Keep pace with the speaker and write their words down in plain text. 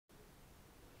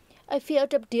A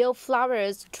field of dill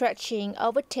flowers stretching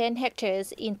over 10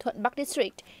 hectares in Thuan Bắc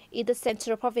district in the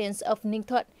central province of Ninh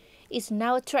Thuan is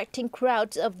now attracting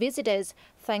crowds of visitors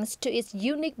thanks to its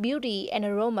unique beauty and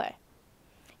aroma.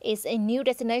 It's a new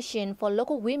destination for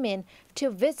local women to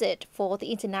visit for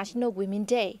the International Women's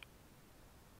Day.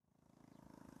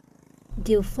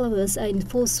 Dill flowers are in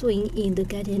full swing in the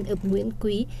garden of Nguyễn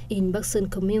Quý in Bắc Sơn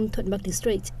Commune, Thuan Bắc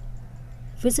district.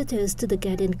 Visitors to the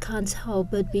garden can't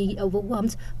help but be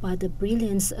overwhelmed by the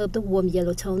brilliance of the warm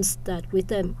yellow tones that greet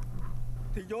them.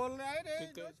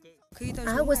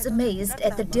 I was amazed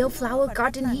at the dill flower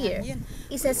garden here.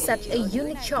 It has such a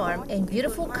unique charm and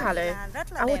beautiful color.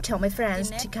 I would tell my friends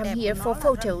to come here for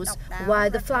photos while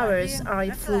the flowers are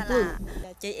in full bloom.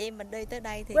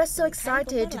 We're so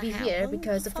excited to be here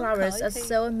because the flowers are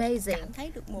so amazing.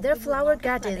 There are flower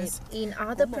gardens in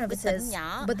other provinces,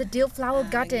 but the dill flower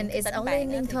garden is only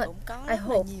in Ninh Thuan. I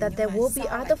hope that there will be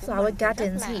other flower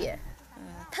gardens here.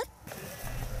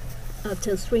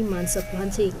 After 3 months of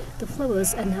planting, the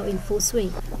flowers are now in full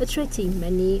swing, attracting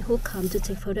many who come to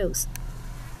take photos.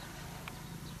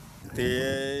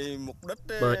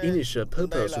 My initial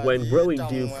purpose when growing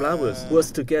dill flowers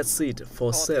was to get seed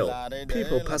for sale.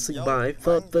 People passing by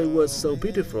thought they were so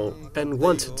beautiful and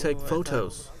want to take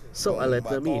photos, so I let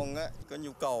them in.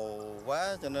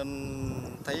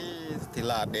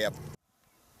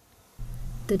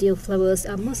 The dill flowers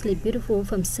are mostly beautiful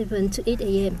from 7 to 8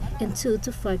 a.m. and 2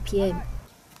 to 5 p.m.